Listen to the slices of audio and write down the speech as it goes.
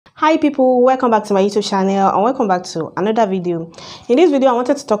Hi people, welcome back to my YouTube channel and welcome back to another video. In this video I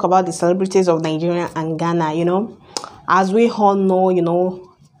wanted to talk about the celebrities of Nigeria and Ghana. As we all know,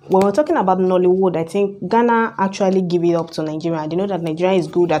 when we're talking about Nollywood, I think Ghana actually give it up to Nigeria. They know that Nigeria is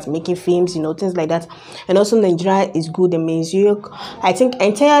good at making films, things like that, and also Nigeria is good in music. I think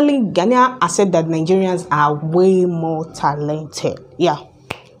entirely Ghana accept that Nigerians are way more talented.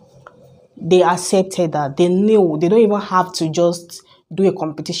 They accepted that. They knew they don't even have to just do a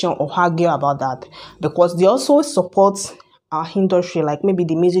competition or argue about that, because they also support our industry. Like maybe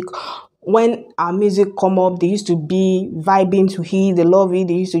the music, when our music come up, they used to be vibing to it, they love it.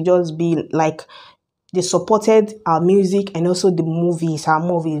 They used to just be like, they supported our music and also the movies, our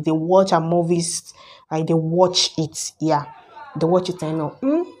movies. They watch our movies, like they watch it. They watch it. I know.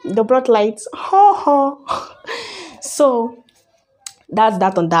 They brought lights. So that's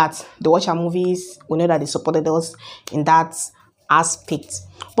that on that. They watch our movies. We know that they supported us in that aspect.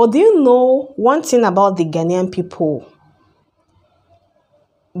 But do you know one thing about the Ghanaian people?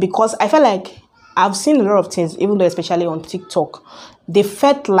 Because I feel like I've seen a lot of things, even though especially on TikTok, they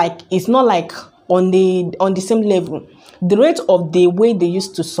felt like it's not like on the same level. The rate of the way they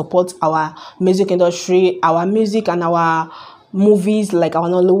used to support our music industry, our music and our movies, like our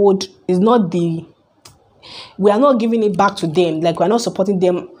Nollywood, is not the. We are not giving it back to them. Like, we're not supporting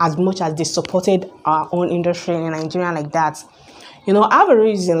them as much as they supported our own industry in Nigeria, like that. I have a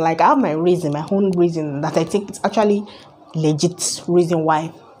reason. Like, I have my reason, my own reason, that I think it's actually legit reason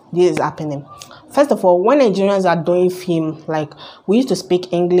why this is happening. First of all, when Nigerians are doing film, like, we used to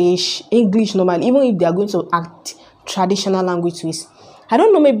speak English normally, even if they are going to act traditional languages. I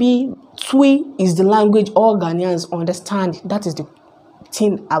don't know, maybe Twi is the language all Ghanaians understand. That is the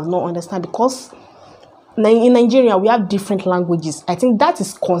thing I will not understand, because in Nigeria, we have different languages. I think that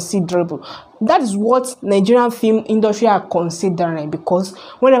is considerable. That is what Nigerian film industry are considering, because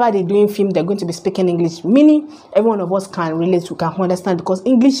whenever they're doing film, they're going to be speaking English, meaning every one of us can relate to, can understand, because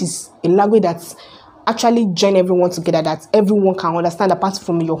English is a language that's actually join everyone together, that everyone can understand, apart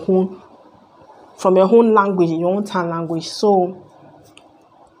from your own language, your own town language. So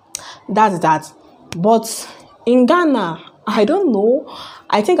that's that. But in Ghana, I don't know.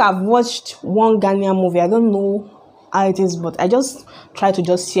 I think I've watched one Ghanaian movie. I don't know how it is, but I just try to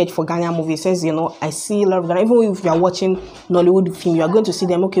just search for Ghanaian movies. It says, I see a lot of Ghana. Even if you are watching Nollywood film, you are going to see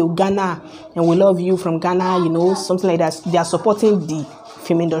them. Okay, Ghana, and we love you from Ghana, something like that. They are supporting the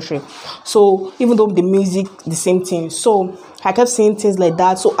film industry. So even though the music, the same thing. So I kept seeing things like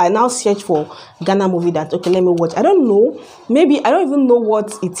that. So I now search for Ghana movie that, okay, let me watch. I don't know. Maybe I don't even know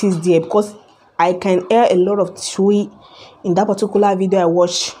what it is there, because I can hear a lot of tweet in that particular video I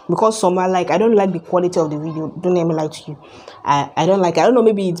watched, because some are like, I don't like the quality of the video. Don't let me lie to you. I don't like it. I don't know,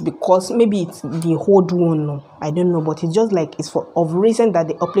 maybe it's because maybe it's the old one. No, I don't know, but it's just like it's of recent that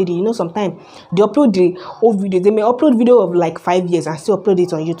they upload it. Sometimes they upload the old videos. They may upload video of like 5 years and still upload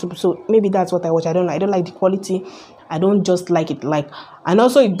it on YouTube. So maybe that's what I watch. I don't know. I don't like the quality. I don't just like it. And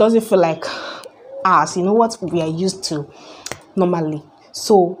also it doesn't feel like us. What we are used to normally.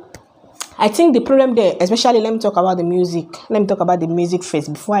 So I think the problem there, especially, let me talk about the music. Let me talk about the music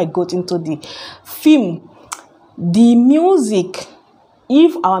first before I go into the film. The music,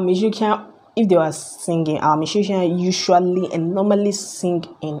 if they were singing, our musician usually and normally sing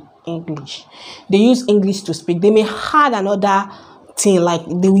in English. They use English to speak. They may add another thing, like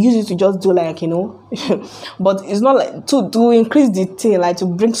they will use it to just do but it's not like to increase the thing, like to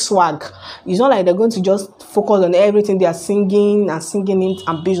bring swag. It's not like they're going to just focus on everything they are singing it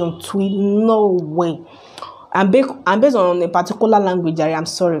and based on tweet. No way. And based on a particular language. I'm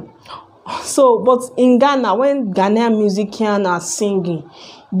sorry. So, but in Ghana, when Ghanaian musicians are singing,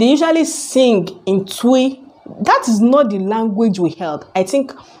 they usually sing in tweet. That is not the language we held. I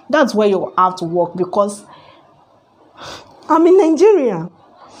think that's where you have to work, because I'm in Nigeria.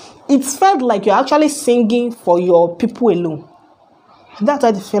 It felt like you're actually singing for your people alone. That's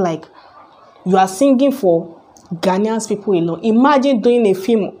what I feel like. You are singing for Ghanaians people alone. Imagine doing a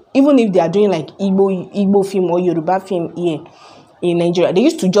film, even if they are doing like Igbo film or Yoruba film here in Nigeria. They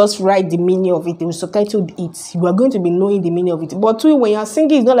used to just write the meaning of it. They will subtitle it. You are going to be knowing the meaning of it. But when you are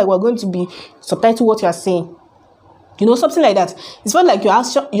singing, it's not like we're going to be subtitle what you are saying. Something like that. It's not like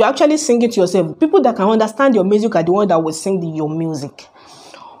you're actually singing to yourself. People that can understand your music are the one that will sing your music.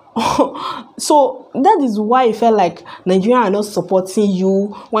 So that is why I felt like Nigeria are not supporting you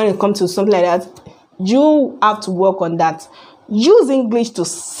when it comes to something like that. You have to work on that. Use English to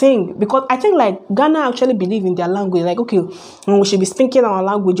sing, because I think like Ghana actually believe in their language. Like, okay, we should be speaking our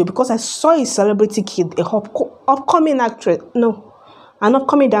language, because I saw a celebrity kid, a upcoming actress, no, an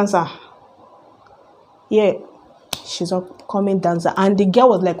upcoming dancer. Yeah. she's a upcoming dancer. And the girl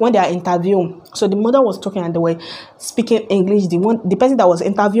was like, when they are interviewing, so the mother was talking and they were speaking English. The person that was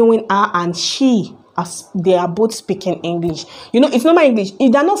interviewing her and she, as they are both speaking English. You know, it's not my English.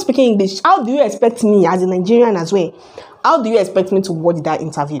 If they're not speaking English, how do you expect me as a Nigerian as well? How do you expect me to watch that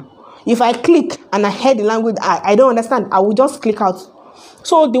interview? If I click and I hear the language I don't understand, I will just click out.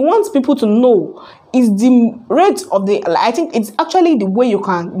 So they want people to know is the rate of the, I think it's actually the way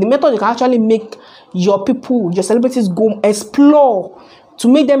the method you can actually make your people, your celebrities go explore, to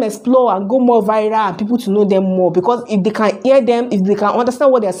make them explore and go more viral and people to know them more. Because if they can hear them, if they can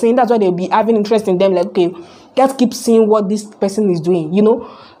understand what they're saying, that's why they'll be having interest in them. Like, okay, let's keep seeing what this person is doing, you know,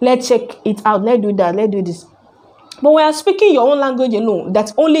 let's check it out, let's do that, let's do this. But when you're speaking your own language alone,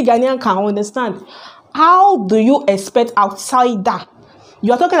 that only Ghanaian can understand, how do you expect outsider?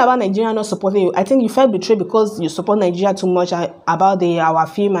 You are talking about Nigeria not supporting you. I think you felt betrayed because you support Nigeria too much about our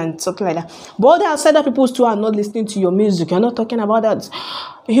film and something like that. But all the outsider people too are not listening to your music. You're not talking about that.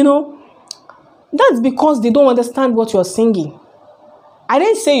 You know, that's because they don't understand what you're singing. I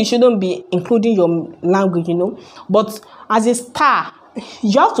didn't say you shouldn't be including your language, you know, but as a star,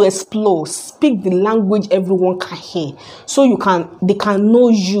 you have to explore, speak the language everyone can hear, so they can know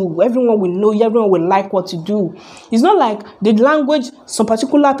you. Everyone will know you, everyone will like what you do. It's not like the language some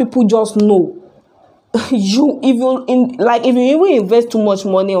particular people just know. If you even invest too much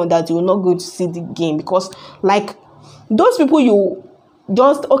money on that, you will not go to see the game, because like those people you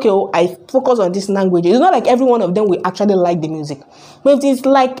just, okay, I focus on this language. It's not like every one of them will actually like the music. But if it's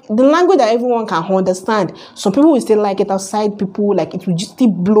like the language that everyone can understand, some people will still like it. Outside people, like, it will just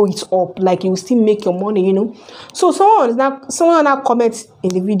still blow it up. Like, you will still make your money, you know. So someone now commented in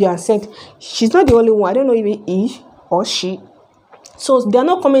the video and said, she's not the only one. I don't know if it is or she. So they are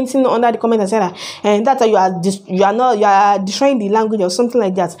not commenting under the comment and saying that, and that's how you are destroying the language or something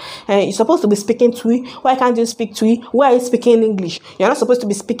like that. And you're supposed to be speaking Twi. Why can't you speak Twi? Why are you speaking English? You're not supposed to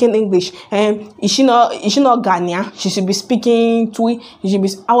be speaking English. And is she not Ghanaian? She should be speaking Twi.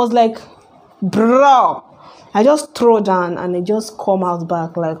 I was like, bro. I just throw down and they just come out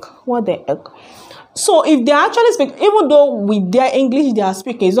back like, what the heck? So if they actually speak, even though with their English they are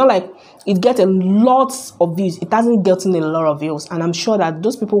speaking, it's not like it gets a lot of views. It hasn't gotten a lot of views, and I'm sure that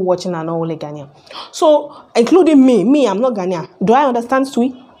those people watching are not only Ghanaian. So including me, I'm not Ghanaian. Do I understand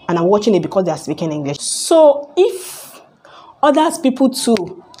Twi? And I'm watching it because they are speaking English. So if others people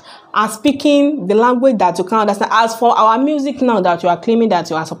too are speaking the language that you can understand, as for our music now that you are claiming that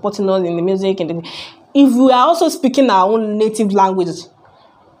you are supporting us in the music, and if we are also speaking our own native language,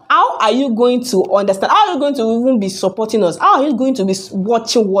 how are you going to understand? How are you going to even be supporting us? How are you going to be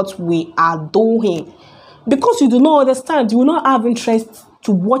watching what we are doing? Because you do not understand, you will not have interest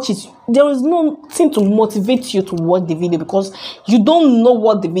to watch it. There is nothing to motivate you to watch the video, because you don't know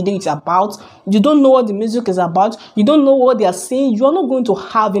what the video is about. You don't know what the music is about. You don't know what they are saying. You are not going to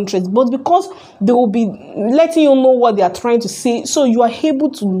have interest. But because they will be letting you know what they are trying to say, so you are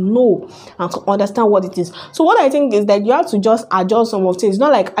able to know and to understand what it is. So what I think is that you have to just adjust some of things. It's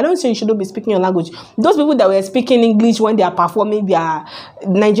not like, I don't say you shouldn't be speaking your language. Those people that were speaking English when they are performing, their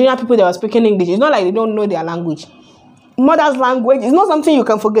Nigerian people that were speaking English, it's not like they don't know their language. Mother's language is not something you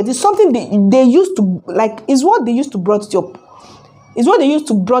can forget. It's something they used to, like, is what they used to brought you up. It's what they used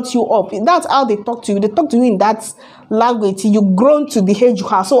to brought you up. That's how they talk to you. They talk to you in that language till you grown to the age you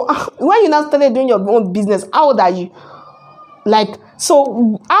have. So when you now started doing your own business, how old are you? Like,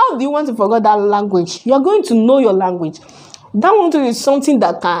 so how do you want to forget that language? You are going to know your language. That one is something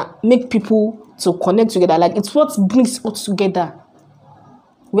that can make people to connect together. Like, it's what brings us together.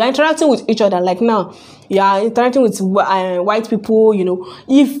 We are interacting with each other. Like now, you are interacting with white people, you know.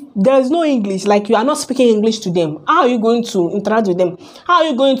 If there is no English, like you are not speaking English to them, how are you going to interact with them? How are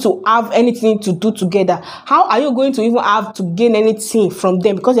you going to have anything to do together? How are you going to even have to gain anything from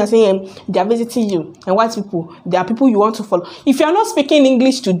them? Because they are saying they are visiting you, and white people, they are people you want to follow. If you are not speaking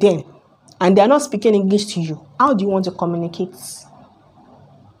English to them, and they are not speaking English to you, how do you want to communicate?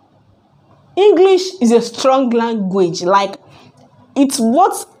 English is a strong language. Like, it's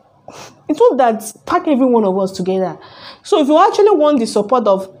what that pack every one of us together. So if you actually want the support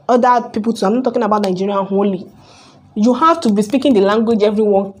of other people too, I'm not talking about Nigerian only, you have to be speaking the language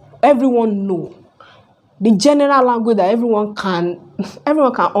everyone know, the general language that everyone can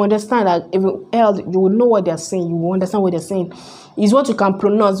understand. That everyone else, you will know what they're saying, you will understand what they're saying, is what you can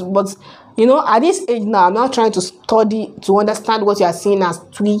pronounce. But you know, at this age now, I'm not trying to study to understand what you are saying as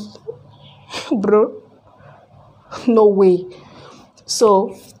Twi. Bro, no way.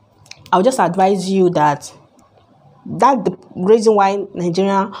 So I'll just advise you that the reason why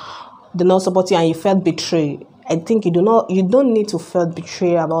Nigeria did not support you and you felt betrayed, I think you don't need to feel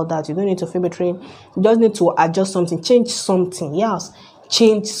betrayed about that. You don't need to feel betrayed. You just need to adjust something, change something. Yes,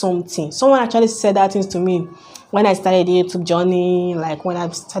 change something. Someone actually said that things to me when I started the YouTube journey, like when I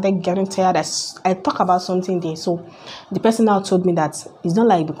started getting tired. I talk about something there. So the person now told me that it's not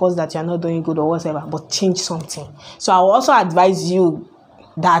like because that you're not doing good or whatever, but change something. So I will also advise you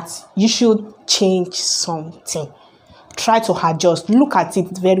that you should change something. Try to adjust. Look at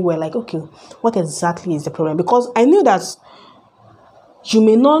it very well. Like, okay, what exactly is the problem? Because I knew that you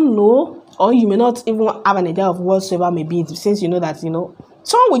may not know, or you may not even have an idea of whatsoever may be, since you know that,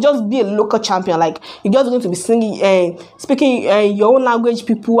 someone will just be a local champion. Like, you're just going to be singing, speaking your own language.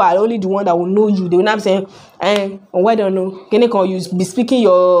 People are only the one that will know you. They will not be saying, why don't know? Can you be speaking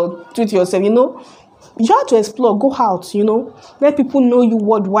your truth yourself? You have to explore. Go out. Let people know you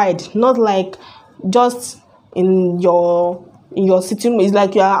worldwide. Not like just in your sitting room. It's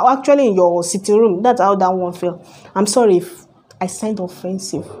like you are actually in your sitting room. That's how that one feel. I'm sorry if I sound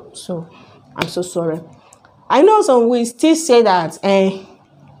offensive. So I'm so sorry. I know some will still say that. I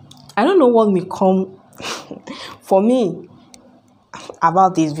don't know what will come for me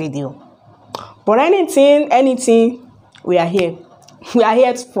about this video. But anything, we are here. We are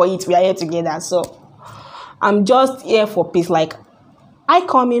here for it. We are here together. So I'm just here for peace. Like, I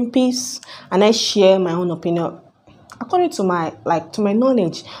come in peace and I share my own opinion according to my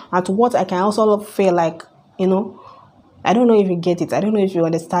knowledge and to what I can also feel like, I don't know if you get it. I don't know if you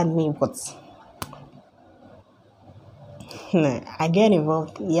understand me, but I get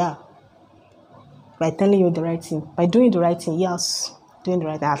involved, yeah, by telling you the right thing, by doing the right thing. Yes, doing the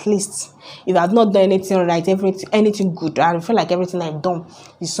right thing. At least if I've not done anything right, anything good, I feel like everything I've done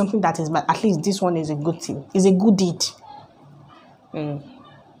is something that is bad. At least this one is a good thing. It's a good deed.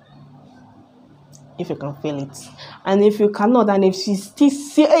 If you can feel it, and if you cannot, and if you still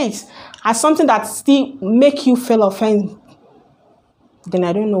see it as something that still make you feel offended, then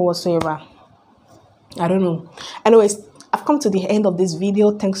I don't know whatsoever. I don't know. Anyways, I've come to the end of this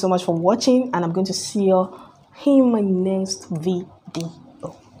video. Thanks so much for watching, and I'm going to see you in my next video.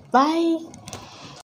 Bye.